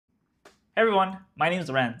Hey everyone, my name is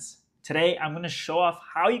Renz. Today I'm going to show off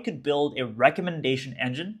how you could build a recommendation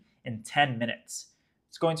engine in 10 minutes.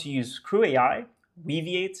 It's going to use Crew AI,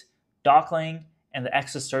 Weaviate, Docling, and the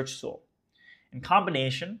Extra Search tool. In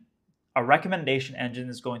combination, a recommendation engine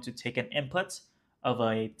is going to take an input of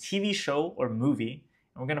a TV show or movie,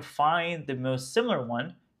 and we're going to find the most similar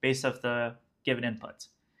one based off the given input.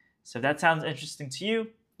 So if that sounds interesting to you,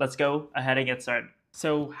 let's go ahead and get started.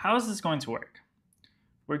 So how is this going to work?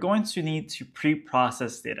 We're going to need to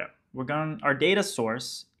pre-process data. Our data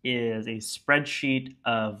source is a spreadsheet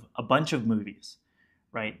of a bunch of movies,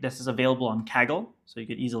 right? This is available on Kaggle, so you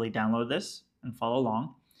could easily download this and follow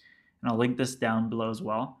along. And I'll link this down below as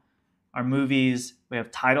well. Our movies, we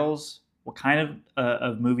have titles, what kind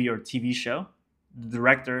of movie or TV show, the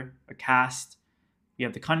director, a cast, you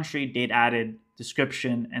have the country, date added,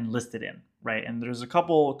 description, and listed in, right? And there's a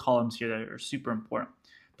couple columns here that are super important.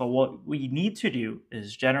 But what we need to do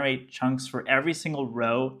is generate chunks for every single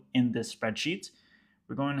row in this spreadsheet.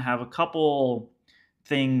 We're going to have a couple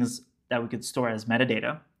things that we could store as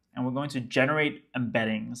metadata, and we're going to generate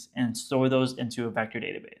embeddings and store those into a vector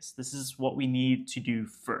database. This is what we need to do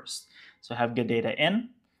first. So have good data in,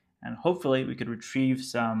 and hopefully we could retrieve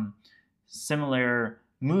some similar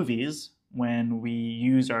movies when we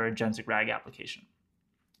use our Agentic Rag application.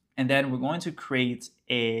 And then we're going to create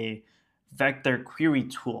a vector query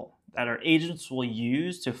tool that our agents will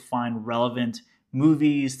use to find relevant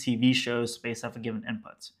movies, TV shows based off a given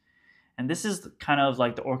input. And this is kind of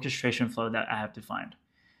like the orchestration flow that I have defined.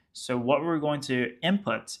 So what we're going to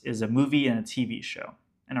input is a movie and a TV show.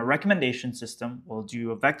 And our recommendation system will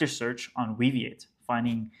do a vector search on Weaviate,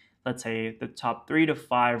 finding, let's say, the top 3 to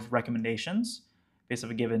 5 recommendations based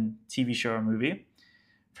off a given TV show or movie.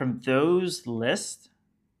 From those lists,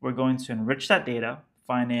 we're going to enrich that data,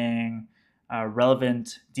 finding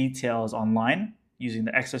relevant details online using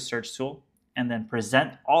the Extra Search tool, and then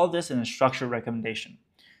present all of this in a structured recommendation.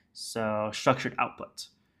 So structured output.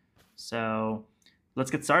 So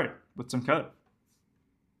let's get started with some code.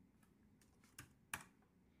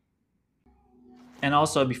 And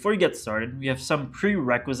also, before you get started, we have some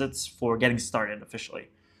prerequisites for getting started officially.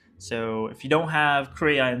 So if you don't have Crew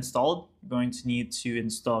AI installed, you're going to need to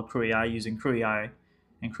install Crew AI using Crew AI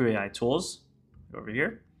and Crew AI tools over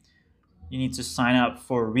here. You need to sign up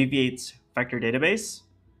for Weaviate's vector database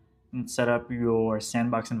and set up your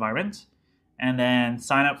sandbox environment, and then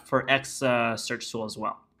sign up for X search tool as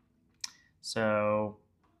well. So,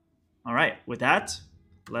 all right, with that,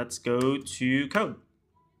 let's go to code.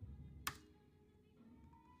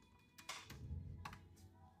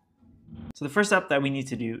 So the first step that we need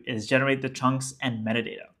to do is generate the chunks and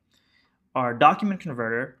metadata. Our document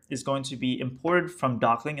converter is going to be imported from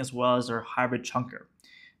Docling as well as our hybrid chunker.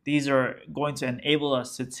 These are going to enable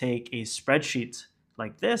us to take a spreadsheet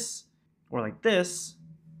like this or like this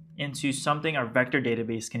into something our vector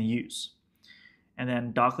database can use. And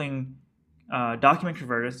then Docling document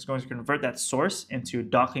converter is going to convert that source into a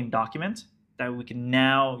Docling document that we can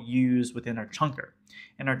now use within our chunker.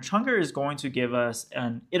 And our chunker is going to give us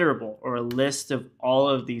an iterable or a list of all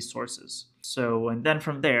of these sources. So, and then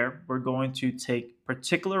from there, we're going to take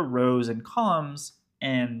particular rows and columns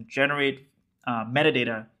and generate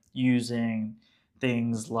metadata using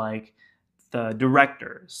things like the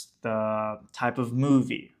directors, the type of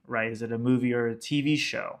movie, right? Is it a movie or a TV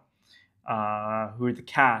show? Who are the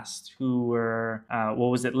cast? What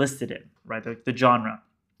was it listed in, right? The genre.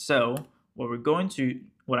 So what I'm going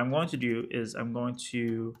to do is I'm going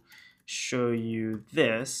to show you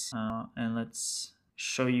this, and let's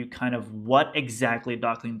show you kind of what exactly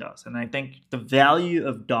Docling does. And I think the value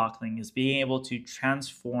of Docling is being able to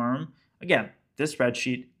transform, again, this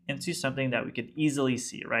spreadsheet into something that we could easily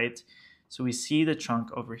see, right? So we see the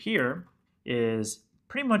chunk over here is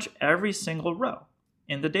pretty much every single row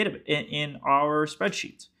in the database in our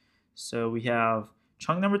spreadsheet. So we have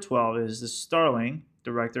chunk number 12 is the Starling,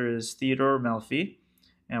 director is Theodore Melfi,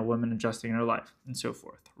 and a woman adjusting her life, and so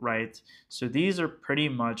forth, right? So these are pretty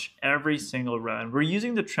much every single row. And we're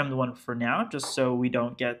using the trimmed one for now, just so we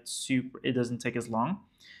don't get it doesn't take as long.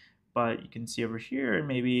 But you can see over here,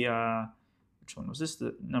 maybe, which one was this?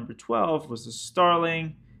 The number 12 was the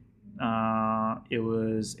Starling. It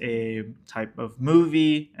was a type of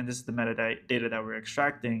movie, and this is the metadata that we're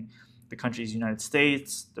extracting. The country is United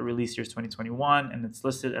States, the release year is 2021, and it's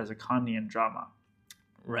listed as a comedy and drama,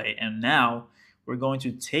 right? And now we're going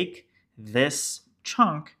to take this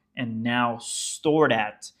chunk and now store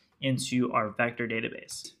that into our vector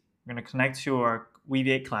database. We're going to connect to our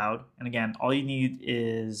Weaviate cloud, and again, all you need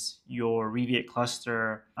is your Weaviate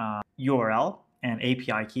cluster URL and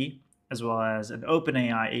API key, as well as an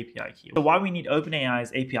OpenAI API key. So why we need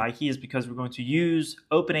OpenAI's API key is because we're going to use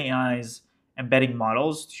OpenAI's embedding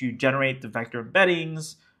models to generate the vector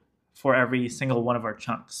embeddings for every single one of our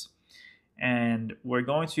chunks. And we're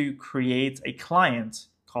going to create a client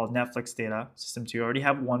called Netflix Data System 2. I already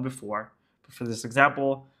have one before, but for this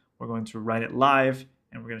example, we're going to write it live,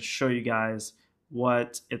 and we're going to show you guys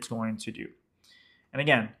what it's going to do. And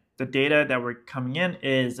again, the data that we're coming in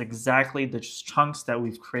is exactly the chunks that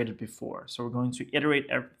we've created before. So we're going to iterate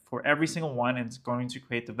for every single one, and it's going to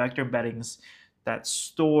create the vector embeddings that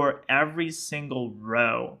store every single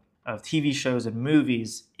row of TV shows and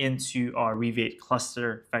movies into our Weaviate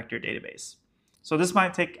cluster vector database. So this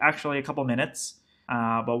might take actually a couple minutes,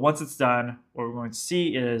 but once it's done, what we're going to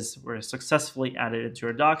see is we're successfully added into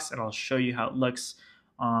our docs, and I'll show you how it looks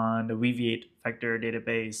on the Weaviate vector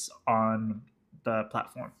database on the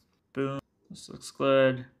platform. Boom, this looks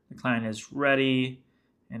good. The client is ready.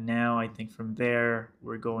 And now I think from there,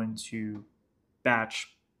 we're going to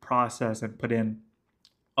batch process and put in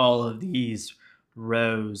all of these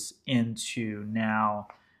rows into now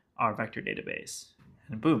our vector database.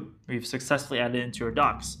 And boom, we've successfully added into our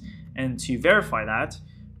docs. And to verify that,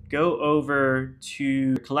 go over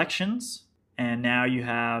to collections, and now you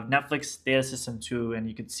have Netflix Data System 2, and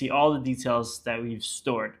you can see all the details that we've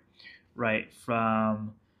stored, right,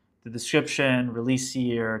 from the description, release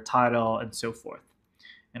year, title, and so forth.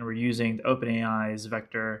 And we're using the OpenAI's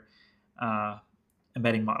vector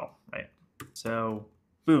embedding model, right? So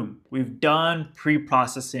boom, we've done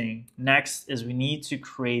pre-processing. Next is we need to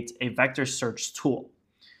create a vector search tool.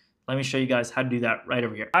 Let me show you guys how to do that right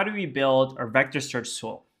over here. How do we build our vector search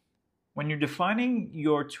tool? When you're defining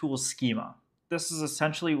your tool schema, this is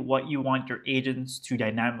essentially what you want your agents to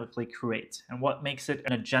dynamically create and what makes it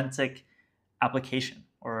an agentic application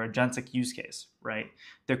or agentic use case, right?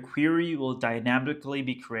 The query will dynamically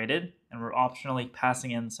be created, and we're optionally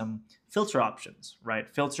passing in some filter options, right?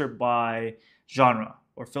 Filter by genre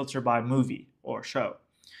or filter by movie or show,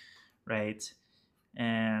 right?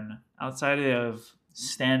 And outside of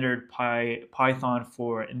standard Python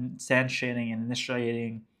for instantiating and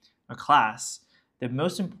initiating a class, the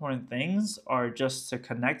most important things are just to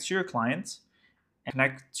connect to your client and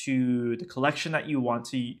connect to the collection that you want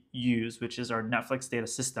to use, which is our Netflix data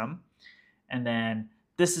system. And then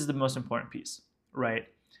this is the most important piece, right?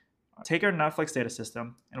 Take our Netflix data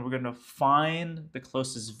system, and we're going to find the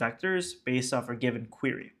closest vectors based off our given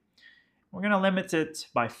query. We're going to limit it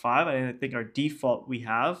by 5. I think our default we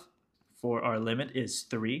have for our limit is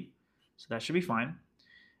 3. So that should be fine.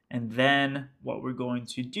 And then what we're going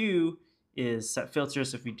to do is set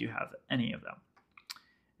filters if we do have any of them.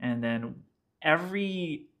 And then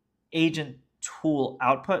every agent tool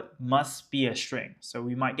output must be a string. So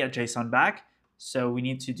we might get JSON back. So we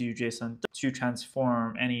need to do JSON to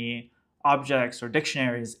transform any objects or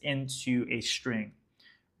dictionaries into a string,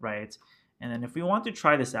 right? And then if we want to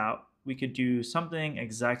try this out, we could do something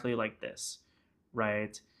exactly like this,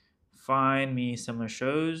 right? Find me similar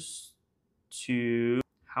shows to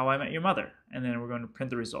How I Met Your Mother. And then we're going to print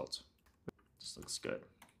the result. This looks good.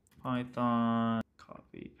 Python,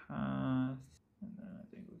 copy path. And then I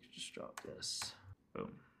think we could just drop this.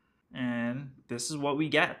 Boom. And this is what we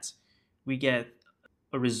get. We get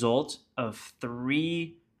a result of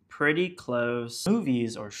 3 pretty close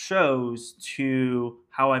movies or shows to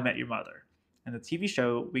How I Met Your Mother. And the TV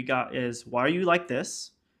show we got is Why Are You Like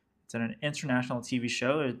This? It's an international TV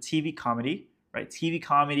show, a TV comedy, right? TV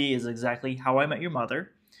comedy is exactly How I Met Your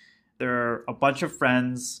Mother. There are a bunch of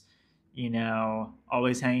friends, you know,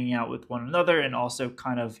 always hanging out with one another and also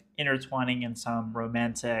kind of intertwining in some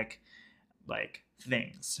romantic like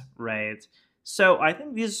things, right? So I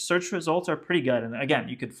think these search results are pretty good. And again,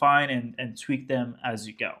 you could find and tweak them as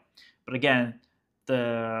you go. But again,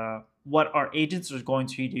 what our agents are going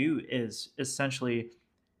to do is essentially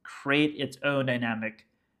create its own dynamic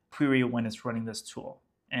query when it's running this tool.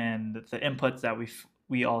 And the inputs that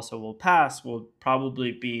we also will pass will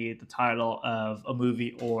probably be the title of a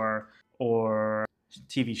movie or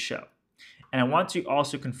TV show. And I want to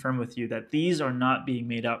also confirm with you that these are not being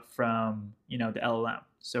made up from, you know, the LLM.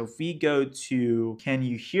 So if we go to Can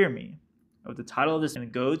You Hear Me, of the title of this,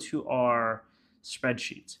 and go to our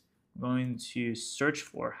spreadsheet, I'm going to search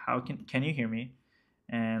for Can You Hear Me?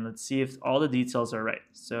 And let's see if all the details are right.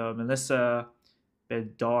 So Melissa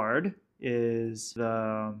Bedard is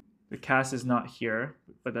the cast is not here,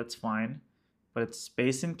 but that's fine. But it's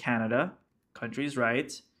based in Canada. Country's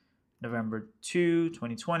right. November 2,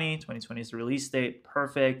 2020. 2020 is the release date.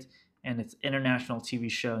 Perfect. And it's international TV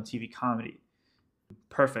show and TV comedy.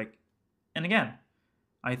 Perfect. And again,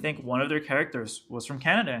 I think one of their characters was from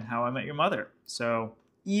Canada in How I Met Your Mother. So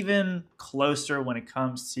even closer when it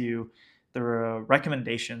comes to the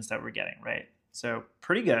recommendations that we're getting, right? So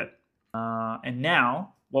pretty good. And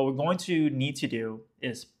now what we're going to need to do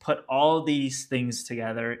is put all these things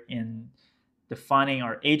together in defining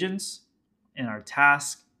our agents in our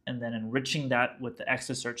task and then enriching that with the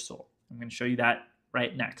Extra Search tool. I'm going to show you that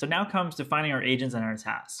right next. So now comes defining our agents and our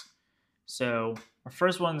tasks. So our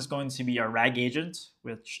first one is going to be our RAG agent,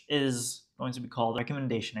 which is going to be called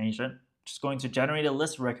recommendation agent, which is going to generate a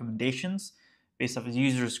list of recommendations based off a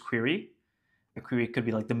user's query. The query could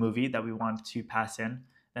be like the movie that we want to pass in,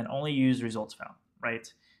 then only use results found,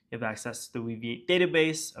 right? You have access to the Weaviate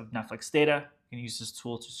database of Netflix data. You can use this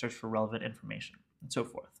tool to search for relevant information and so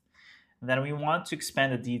forth. And then we want to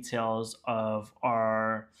expand the details of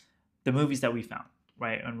the movies that we found,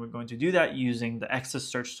 right? And we're going to do that using the Access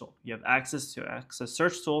Search tool. You have access to Access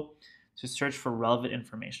Search tool to search for relevant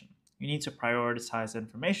information. You need to prioritize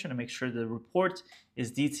information and make sure the report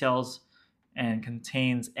is details and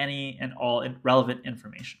contains any and all relevant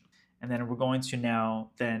information. And then we're going to now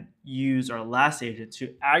then use our last agent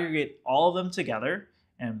to aggregate all of them together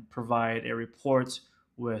and provide a report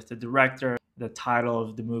with the director, the title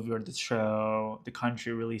of the movie or the show, the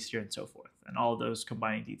country, release year, and so forth, and all those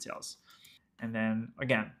combining details. And then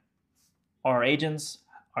again, our agents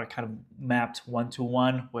are kind of mapped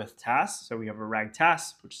one-to-one with tasks. So we have a RAG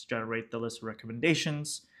task, which generates the list of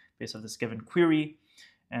recommendations based on this given query,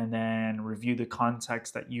 and then review the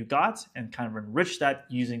context that you got and kind of enrich that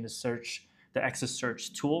using the Access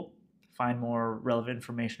Search tool, find more relevant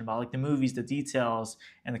information about like the movies, the details,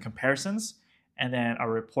 and the comparisons, and then our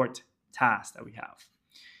report task that we have.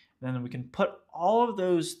 Then we can put all of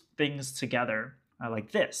those things together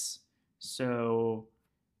like this. So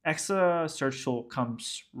Access Search tool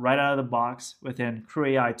comes right out of the box within Crew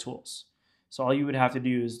AI tools. So all you would have to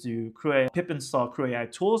do is do pip install Crew AI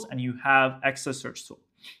tools, and you have Access Search tool.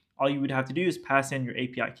 All you would have to do is pass in your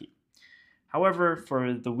API key. However,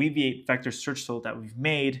 for the Weaviate vector search tool that we've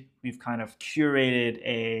made, we've kind of curated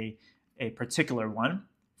a particular one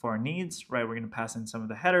for our needs, right? We're going to pass in some of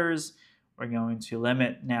the headers. We're going to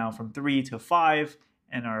limit now from 3 to 5,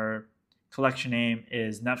 and our collection name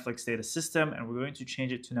is Netflix Data System, and we're going to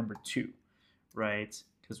change it to number 2, right?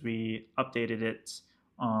 Because we updated it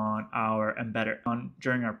on our embedder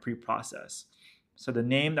during our pre-process. So the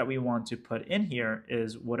name that we want to put in here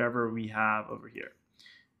is whatever we have over here.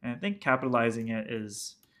 And I think capitalizing it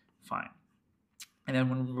is fine. And then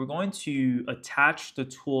when we're going to attach the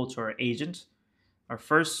tool to our agent, our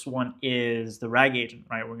first one is the RAG agent,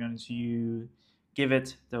 right? We're going to give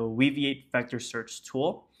it the Weaviate vector search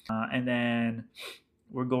tool. And then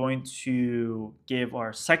we're going to give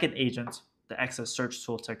our second agent the Access Search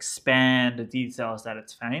tool to expand the details that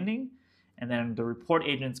it's finding. And then the report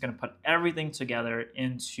agent is going to put everything together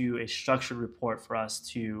into a structured report for us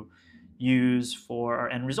to use for our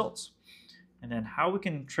end results. And then how we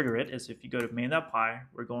can trigger it is if you go to main.py,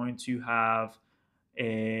 we're going to have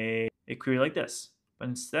a query like this. But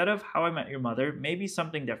instead of How I Met Your Mother, maybe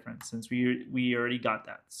something different since we already got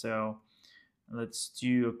that. So let's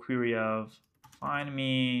do a query of find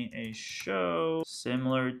me a show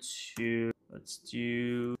similar to, let's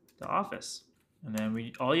do The Office. And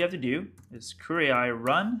then all you have to do is Crew AI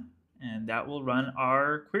run, and that will run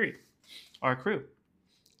our query, our crew.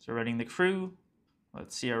 So running the crew,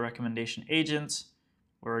 let's see our recommendation agents.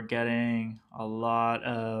 We're getting a lot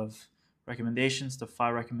of recommendations, the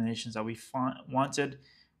 5 recommendations that we wanted.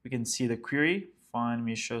 We can see the query, find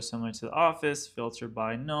me a show similar to The Office, filtered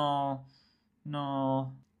by null,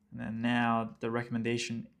 null. And then now the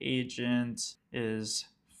recommendation agent is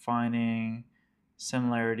finding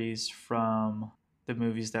similarities from the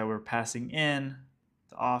movies that we're passing in,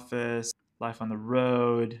 The Office, Life on the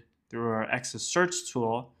Road, through our Access Search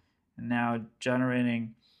tool, and now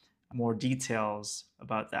generating more details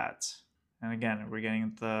about that. And again, we're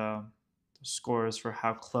getting the scores for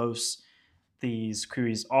how close these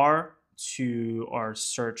queries are to our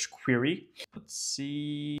search query. Let's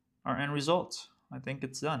see our end result. I think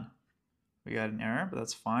it's done. We got an error, but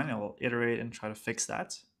that's fine. I will iterate and try to fix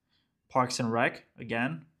that. Parks and Rec,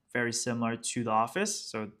 again, very similar to The Office,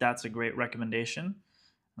 so that's a great recommendation.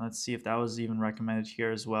 Let's see if that was even recommended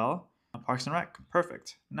here as well. Parks and Rec,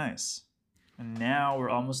 perfect, nice. And now we're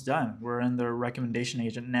almost done. We're in the recommendation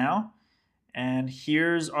agent now. And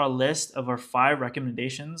here's our list of our 5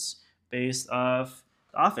 recommendations based off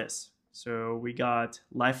The Office. So we got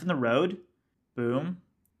Life on the Road, boom,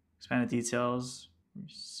 expanded details,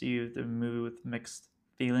 received the movie with mixed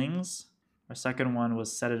feelings. Our second one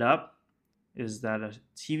was Set It Up. Is that a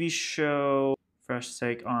TV show, fresh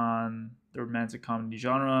take on the romantic comedy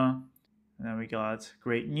genre? And then we got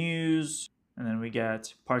Great News, And then we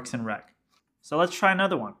get Parks and Rec. So let's try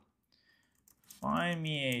another one. Find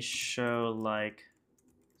me a show like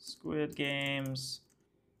Squid Games.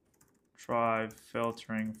 Try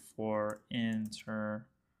filtering for international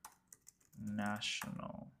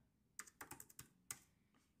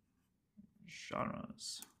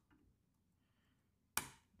genres.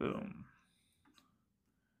 Boom.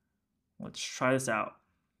 Let's try this out.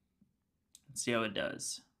 Let's see how it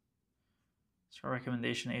does. So our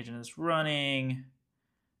recommendation agent is running,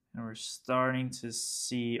 and we're starting to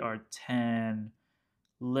see our 10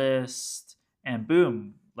 list, and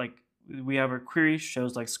boom, like we have our query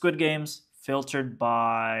shows like Squid Games filtered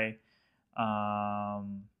by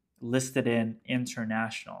listed in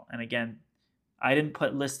international. And again, I didn't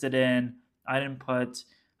put listed in, I didn't put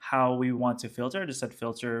how we want to filter. I just said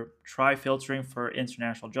filter, try filtering for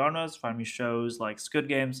international genres, find me shows like Squid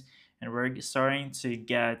Games, and we're starting to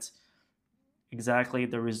get exactly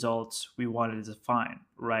the results we wanted to find,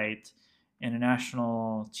 right?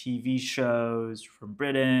 International TV shows from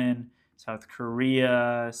Britain, South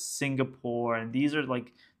Korea, Singapore, and these are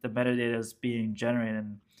like the metadata being generated.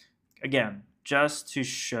 And again, just to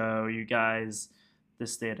show you guys,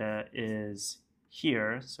 this data is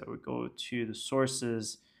here. So we go to the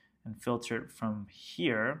sources and filter it from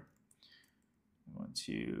here. I'm going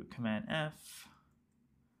to Command F.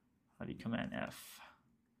 How do you Command F?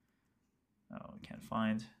 Oh, we can't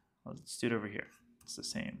find. Let's do it over here. It's the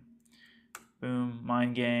same. Boom,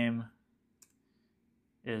 Mind Game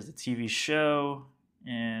is a TV show,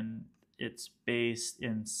 and it's based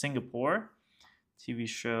in Singapore. TV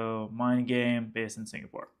show, Mind Game, based in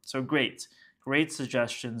Singapore. So great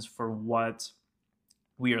suggestions for what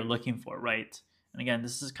we are looking for, right? And again,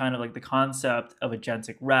 this is kind of like the concept of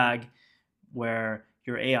Agentic Rag, where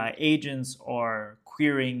your AI agents are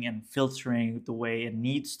querying and filtering the way it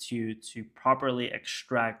needs to properly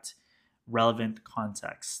extract relevant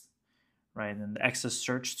context, right? And the Excel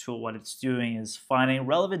search tool, what it's doing is finding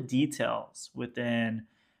relevant details within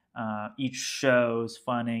each show's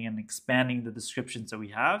finding and expanding the descriptions that we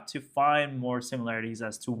have to find more similarities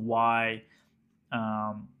as to why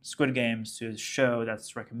Squid Games to a show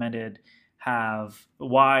that's recommended have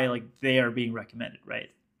why like they are being recommended, right?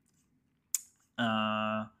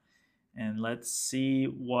 And let's see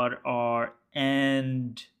what our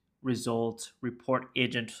end result report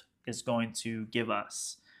agent is going to give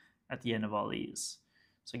us at the end of all these.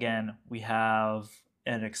 So again, we have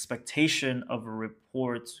an expectation of a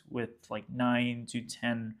report with like 9 to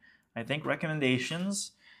 10, I think,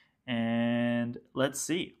 recommendations. And let's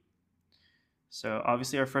see. So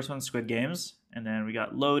obviously our first one's Squid Games, and then we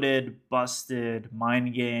got Loaded, Busted,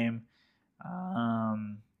 Mind Game.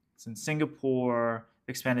 It's in Singapore.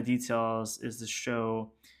 Expanded details is the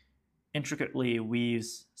show intricately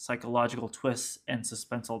weaves psychological twists and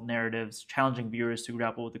suspenseful narratives, challenging viewers to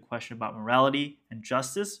grapple with the question about morality and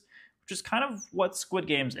justice, which is kind of what Squid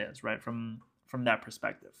Games is, right? From that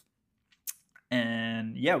perspective.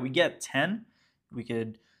 And yeah, we get 10. We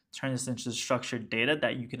could turn this into structured data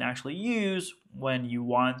that you can actually use when you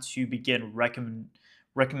want to begin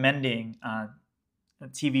recommending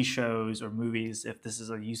TV shows or movies, if this is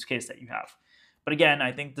a use case that you have. But again,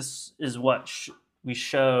 I think this is what we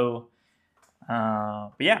show.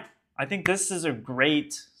 But yeah, I think this is a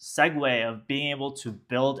great segue of being able to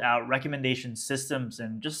build out recommendation systems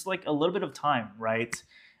in just like a little bit of time, right?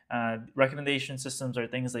 Recommendation systems are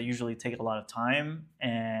things that usually take a lot of time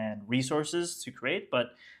and resources to create,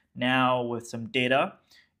 but now with some data,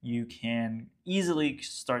 you can easily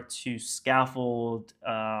start to scaffold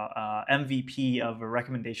MVP of a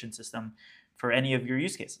recommendation system for any of your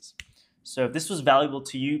use cases. So if this was valuable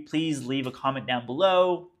to you, please leave a comment down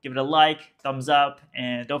below, give it a like, thumbs up,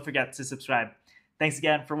 and don't forget to subscribe. Thanks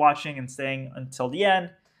again for watching and staying until the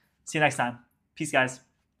end. See you next time. Peace, guys.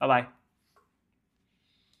 Bye-bye.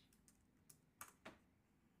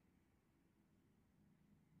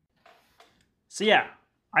 So yeah,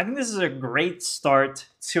 I think this is a great start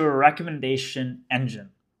to a recommendation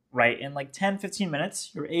engine, right? In like 10, 15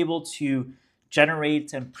 minutes, you're able to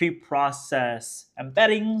generate and pre-process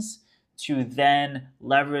embeddings to then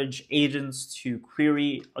leverage agents to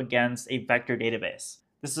query against a vector database.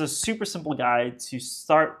 This is a super simple guide to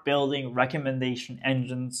start building recommendation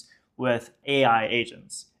engines with AI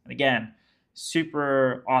agents. And again,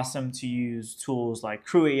 super awesome to use tools like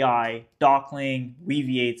Crew AI, Docling,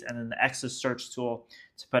 Weaviate, and then the Excel search tool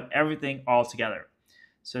to put everything all together.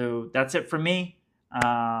 So that's it for me.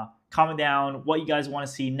 Comment down what you guys want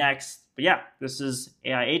to see next. But yeah, this is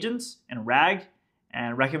AI agents and RAG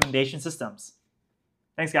and recommendation systems.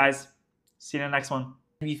 Thanks, guys. See you in the next one.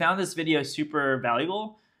 If you found this video super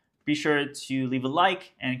valuable, be sure to leave a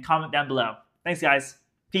like and comment down below. Thanks, guys.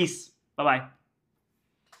 Peace. Bye-bye.